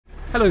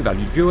Hello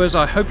valued viewers,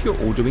 I hope you're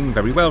all doing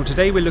very well.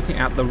 Today we're looking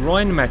at the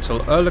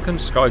Rheinmetall Oerlikon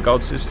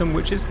Skyshield system,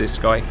 which is this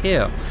guy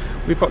here.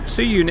 We've got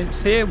two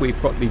units here.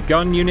 We've got the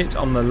gun unit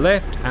on the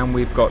left and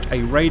we've got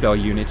a radar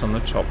unit on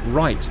the top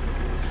right.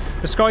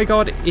 The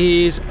Skyshield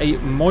is a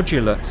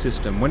modular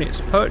system. When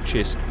it's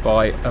purchased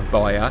by a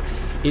buyer,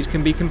 it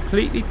can be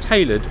completely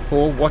tailored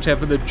for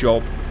whatever the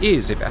job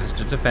is. If it has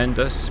to defend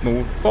a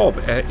small FOB,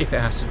 if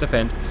it has to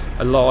defend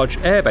a large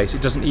airbase,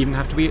 it doesn't even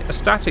have to be a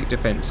static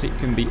defence. It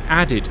can be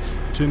added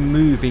to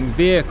moving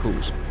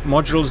vehicles.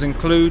 Modules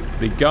include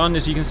the gun,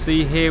 as you can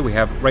see here. We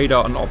have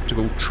radar and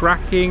optical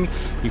tracking.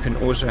 You can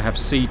also have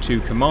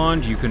C2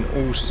 command. You can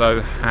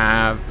also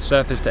have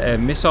surface-to-air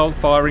missile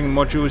firing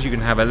modules. You can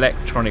have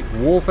electronic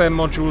warfare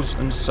modules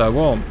and so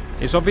on.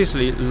 It's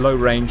obviously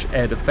low-range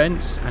air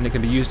defence, and it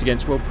can be used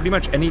against, well, pretty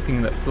much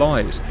anything that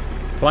flies.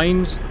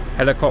 Planes,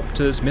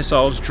 helicopters,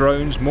 missiles,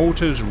 drones,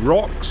 mortars,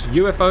 rocks,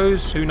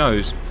 UFOs, who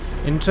knows.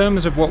 In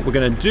terms of what we're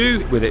going to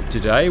do with it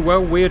today,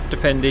 well, we're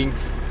defending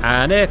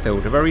an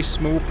airfield, a very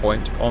small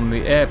point on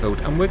the airfield,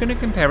 and we're going to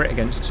compare it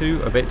against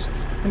two of its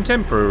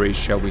contemporaries,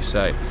 shall we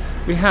say.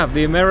 We have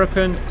the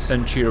American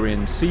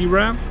Centurion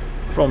C-RAM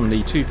from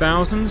the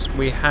 2000s.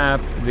 We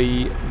have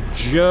the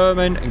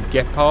German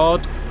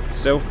Gepard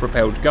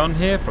self-propelled gun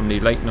here from the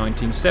late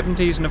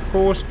 1970s, and of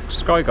course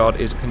Skyshield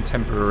is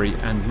contemporary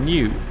and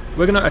new.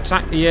 We're going to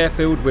attack the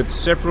airfield with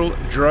several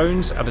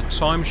drones at a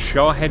time,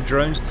 Shahed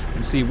drones,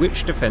 and see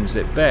which defends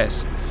it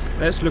best.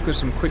 Let's look at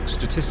some quick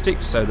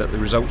statistics so that the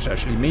results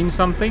actually mean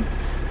something.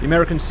 The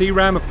American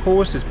C-RAM, of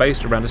course, is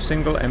based around a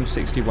single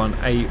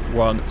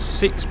M61A1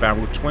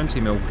 6-barrel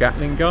 20mm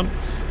Gatling gun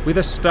with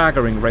a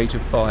staggering rate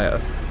of fire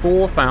of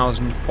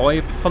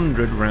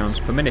 4,500 rounds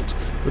per minute,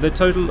 with a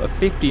total of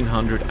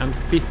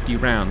 1,550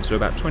 rounds, so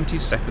about 20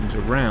 seconds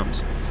a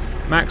round.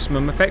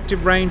 Maximum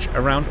effective range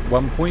around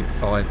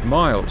 1.5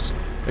 miles.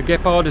 The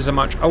Gepard is a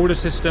much older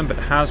system but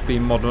has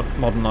been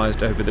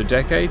modernised over the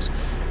decades.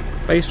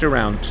 Based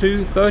around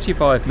two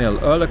 35mm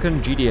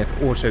Oerlikon GDF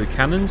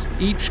autocannons,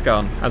 each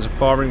gun has a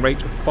firing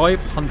rate of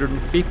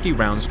 550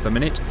 rounds per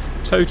minute,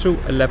 total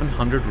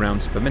 1,100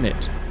 rounds per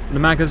minute. The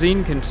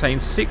magazine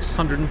contains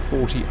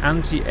 640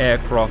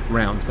 anti-aircraft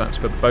rounds, that's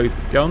for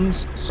both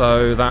guns,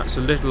 so that's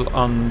a little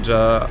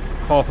under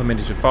half a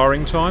minute of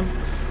firing time.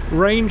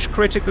 Range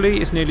critically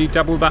is nearly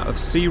double that of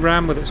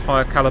C-RAM with its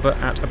higher caliber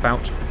at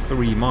about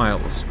 3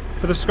 miles.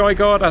 For the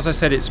Skyshield, as I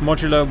said, it's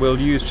modular. We'll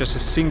use just a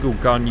single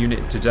gun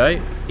unit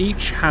today.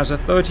 Each has a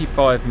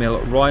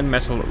 35mm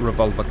Rheinmetall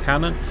revolver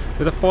cannon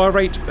with a fire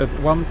rate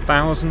of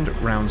 1,000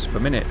 rounds per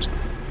minute.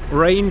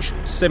 Range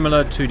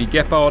similar to the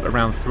Gepard,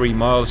 around 3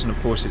 miles, and of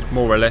course it's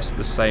more or less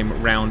the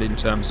same round in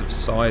terms of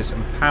size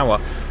and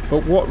power.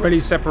 But what really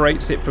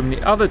separates it from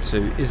the other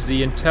two is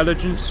the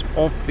intelligence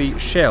of the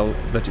shell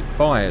that it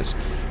fires.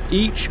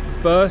 Each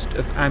burst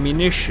of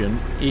ammunition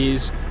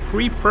is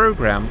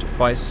pre-programmed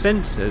by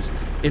sensors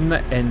in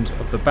the end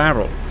of the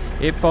barrel.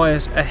 It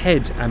fires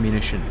ahead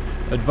ammunition,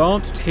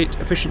 advanced hit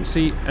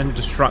efficiency and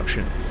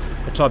destruction,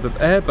 a type of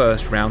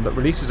airburst round that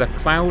releases a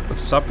cloud of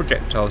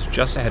sub-projectiles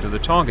just ahead of the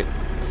target.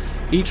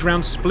 Each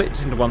round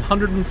splits into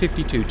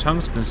 152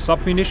 tungsten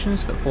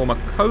sub-munitions that form a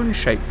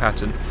cone-shaped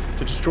pattern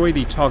to destroy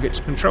the target's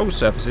control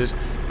surfaces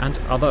and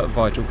other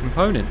vital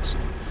components.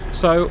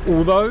 So,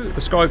 although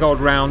the Skyshield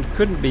round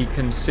couldn't be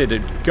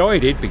considered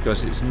guided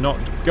because it's not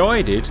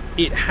guided,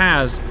 it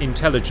has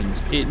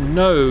intelligence. It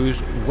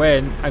knows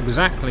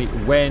exactly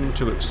when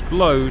to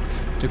explode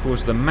to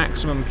cause the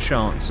maximum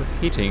chance of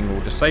hitting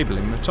or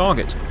disabling the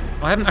target.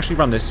 I haven't actually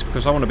run this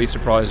because I want to be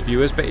surprised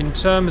viewers, but in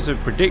terms of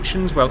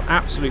predictions, well,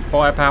 absolute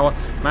firepower,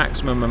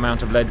 maximum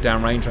amount of lead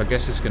down range, I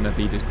guess it's going to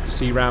be the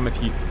C-RAM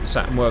if you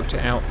sat and worked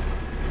it out.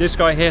 This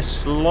guy here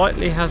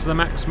slightly has the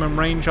maximum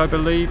range, I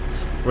believe,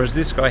 whereas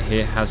this guy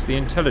here has the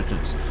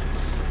intelligence.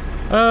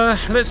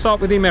 Let's start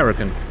with the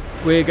American.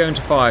 We're going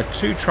to fire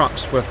 2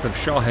 trucks worth of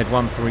Shahed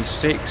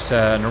 136,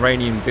 an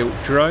Iranian-built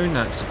drone.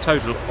 That's a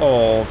total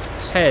of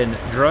 10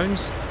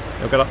 drones.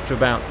 They'll get up to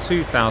about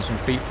 2,000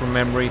 feet from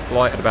memory,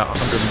 fly at about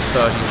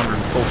 130,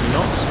 140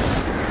 knots.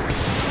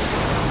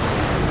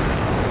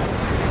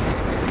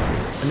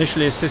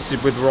 Initially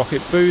assisted with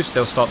rocket boost,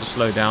 they'll start to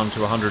slow down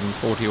to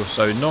 140 or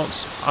so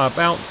knots,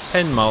 about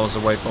 10 miles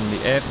away from the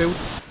airfield.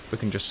 We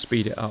can just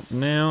speed it up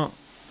now.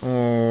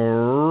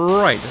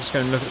 Alright, let's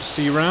go and look at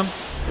C-RAM.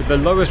 With the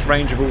lowest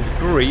range of all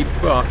three,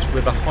 but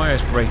with the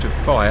highest rate of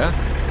fire.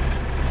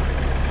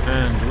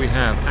 And we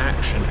have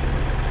action.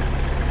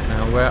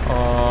 Now, where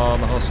are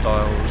the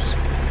hostiles?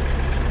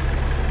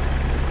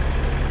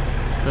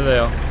 There they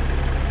are.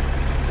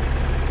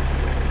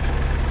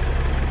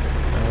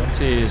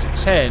 That is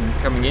 10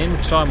 coming in,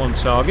 time on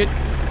target.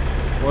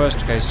 Worst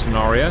case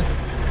scenario.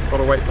 Got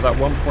to wait for that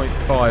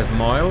 1.5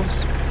 miles.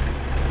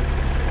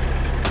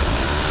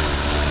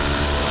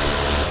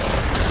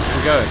 Here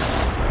we go.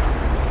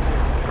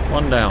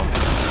 1 down.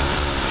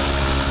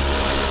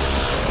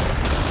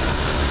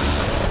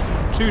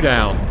 2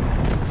 down.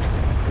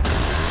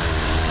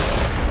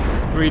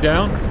 3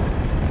 down.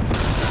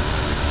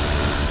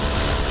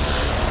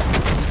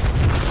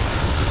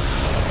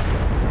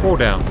 4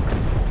 down.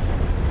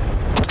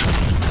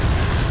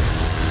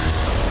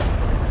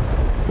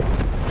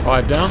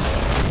 5 down.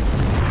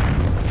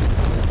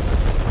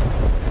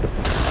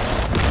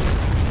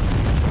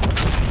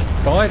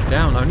 5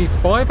 down, only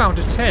 5 out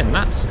of 10.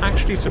 That's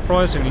actually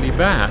surprisingly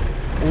bad.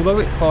 Although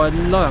it fired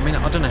low, I mean,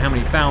 I don't know how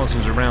many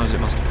thousands of rounds it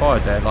must have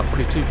fired there, like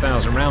probably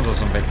 2,000 rounds or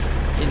something.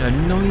 You know,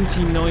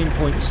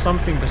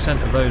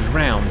 99-point-something% of those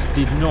rounds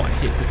did not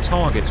hit the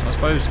targets. I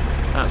suppose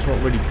that's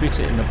what really bit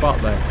it in the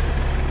butt there.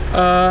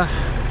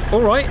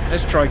 Alright,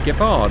 let's try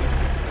Gepard.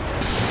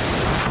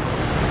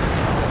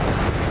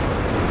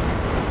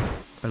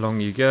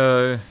 Along you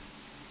go.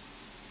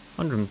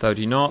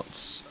 130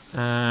 knots.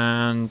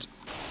 And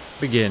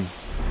begin.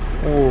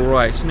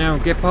 Alright, now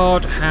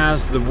Gepard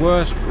has the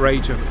worst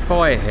rate of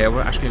fire here.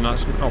 Well, actually,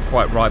 that's not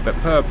quite right, but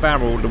per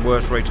barrel, the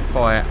worst rate of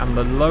fire and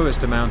the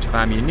lowest amount of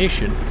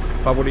ammunition.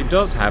 But what it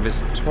does have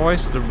is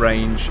twice the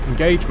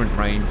engagement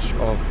range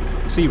of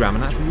C-RAM,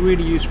 and that's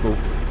really useful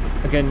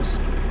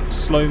against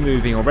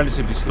slow-moving or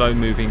relatively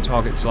slow-moving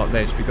targets like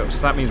this,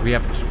 because that means we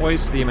have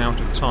twice the amount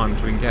of time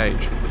to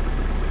engage.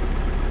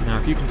 Now,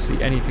 if you can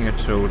see anything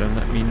at all, then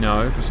let me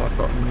know, because I've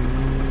got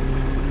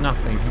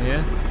nothing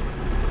here.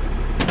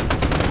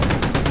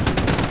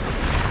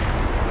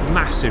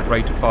 Massive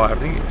rate of fire. I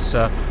think it's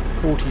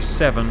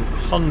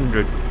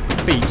 4,700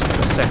 feet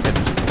per second.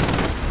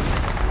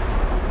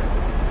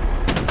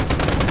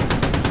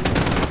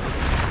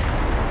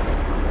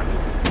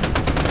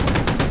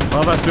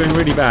 Well, that's doing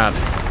really bad.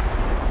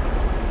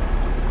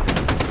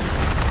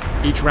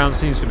 Each round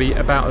seems to be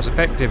about as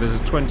effective as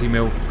a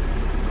 20mm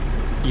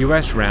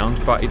US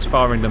round, but it's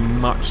firing them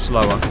much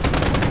slower.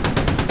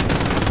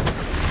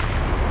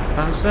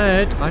 That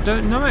said, I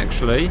don't know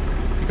actually.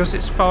 Because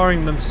it's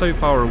firing them so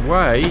far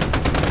away,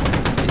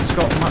 it's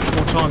got much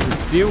more time to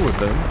deal with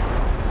them.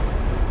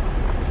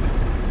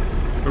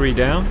 3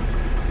 down.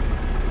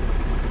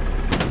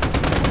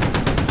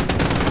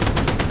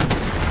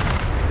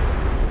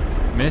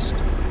 Missed.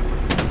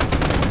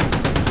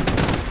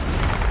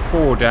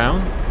 4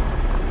 down.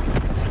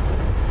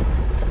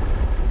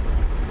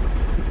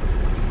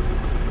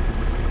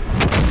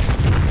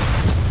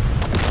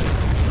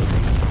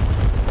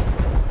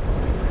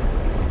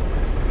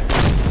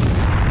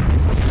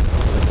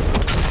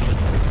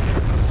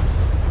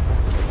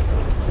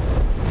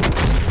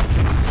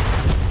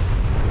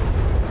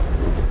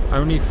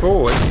 Only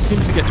 4. It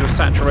seems to get to a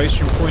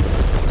saturation point.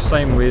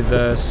 Same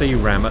with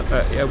C-RAM,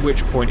 at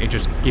which point it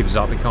just gives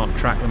up. It can't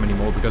track them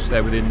anymore because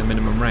they're within the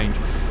minimum range.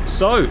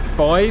 So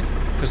 5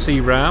 for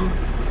C-RAM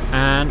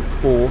and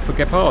 4 for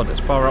Gepard. Let's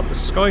fire up the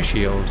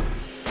Skyshield.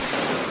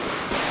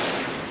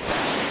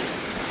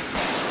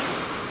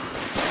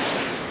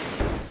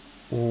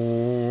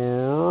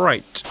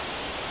 Alright.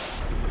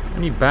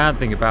 Only bad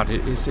thing about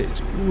it is it's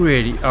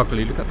really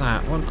ugly. Look at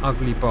that. One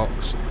ugly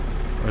box.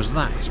 Whereas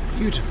that is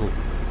beautiful.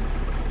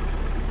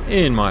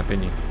 In my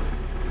opinion.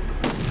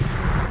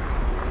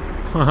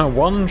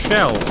 One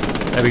shell.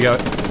 There we go.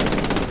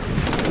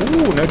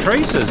 Ooh, no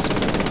tracers.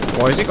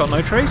 Why has it got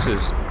no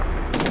tracers?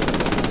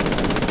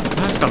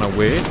 That's kind of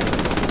weird.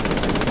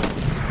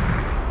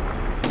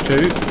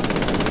 2.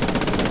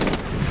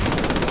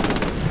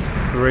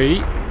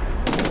 3.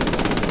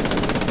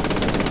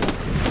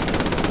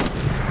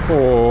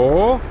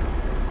 4.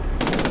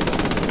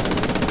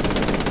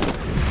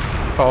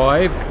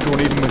 5.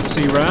 Drawn even with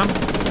C-RAM.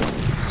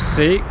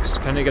 6.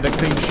 Can I get a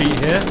clean sheet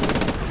here?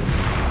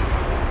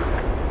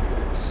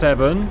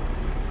 7.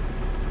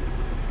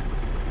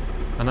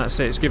 And that's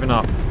it. It's given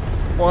up.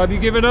 Why have you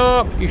given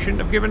up? You shouldn't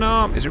have given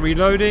up. Is it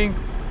reloading?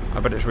 I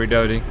bet it's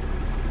reloading.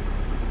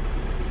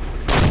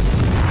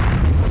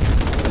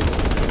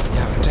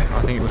 Yeah, definitely.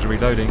 I think it was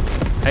reloading.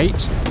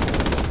 8.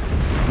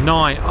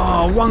 9.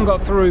 Oh, 1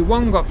 got through.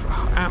 1 got through.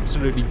 Oh,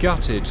 absolutely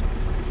gutted.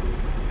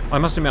 I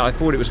must admit, I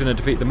thought it was going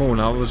to defeat them all,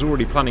 and I was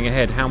already planning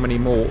ahead how many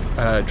more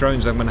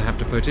drones I'm going to have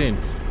to put in.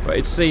 But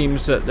it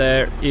seems that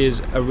there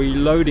is a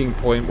reloading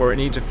point where it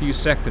needs a few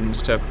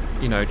seconds to,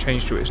 you know,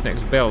 change to its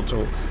next belt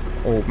or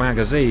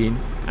magazine,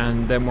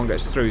 and then 1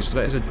 gets through. So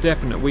that is a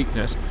definite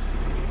weakness.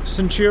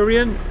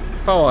 Centurion,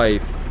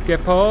 5.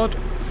 Gepard,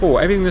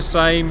 4. Everything the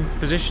same,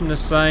 position the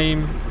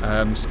same,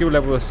 skill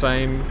level the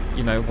same,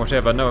 you know,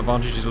 whatever, no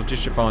advantages or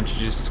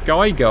disadvantages.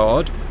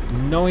 Skyguard,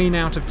 9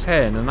 out of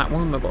 10, and that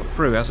one that got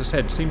through, as I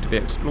said, seemed to be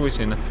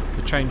exploiting the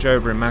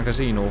changeover in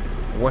magazine or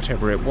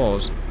whatever it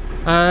was.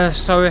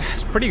 So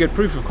it's pretty good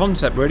proof of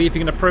concept, really. If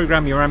you're going to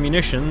program your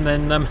ammunition,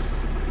 then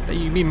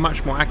you'll be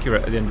much more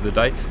accurate at the end of the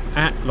day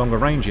at longer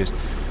ranges.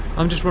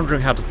 I'm just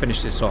wondering how to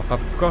finish this off.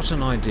 I've got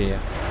an idea.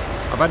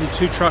 I've added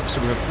 2 trucks,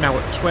 so we're now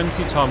at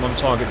 20 time on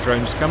target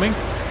drones coming,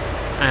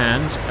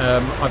 and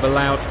I've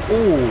allowed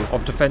all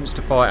of defence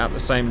to fire at the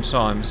same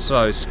time.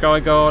 So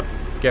Skyguard,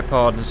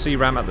 Gepard and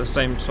C-RAM at the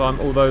same time,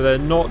 although they're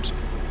not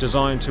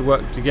designed to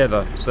work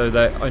together, so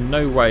they're in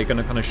no way going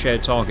to kind of share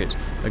targets.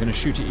 They're going to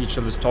shoot at each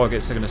other's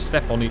targets, they're going to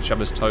step on each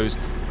other's toes,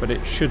 but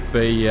it should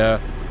be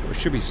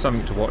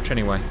something to watch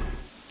anyway.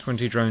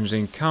 20 drones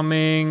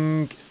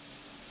incoming.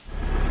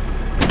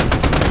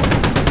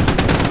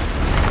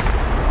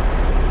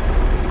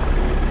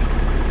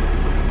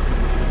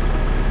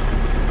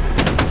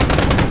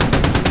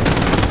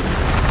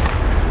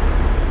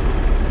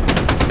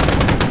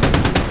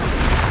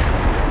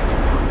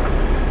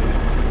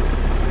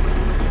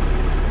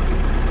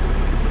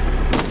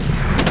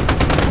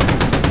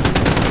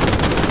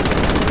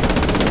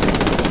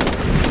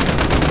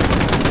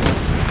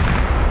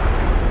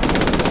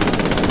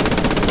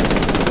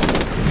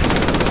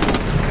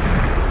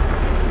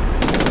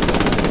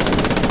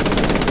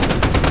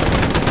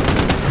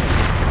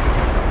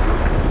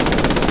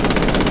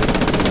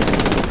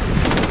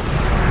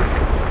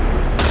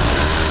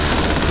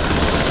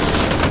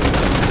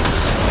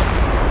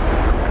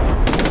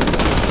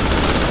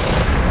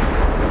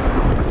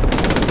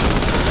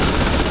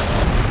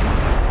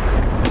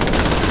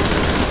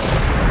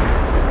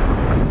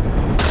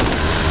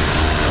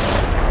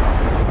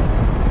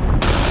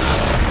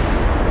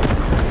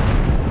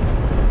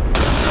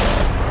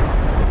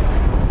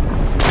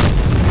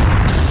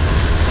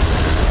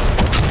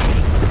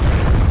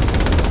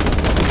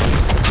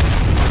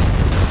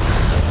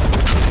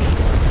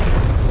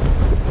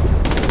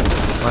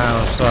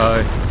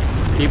 So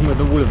even with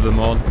all of them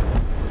on,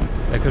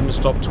 they couldn't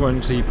stop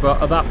 20,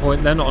 but at that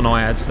point they're not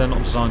naiads, they're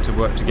not designed to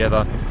work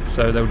together,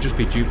 so they'll just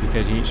be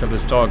duplicating each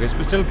other's targets,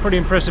 but still pretty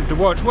impressive to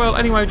watch. Well,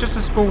 anyway, just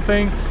a small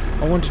thing.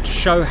 I wanted to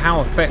show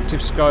how effective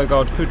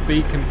Skyguard could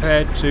be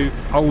compared to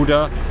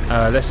older,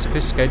 less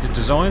sophisticated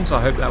designs.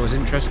 I hope that was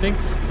interesting.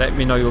 Let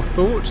me know your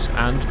thoughts,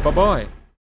 and bye-bye.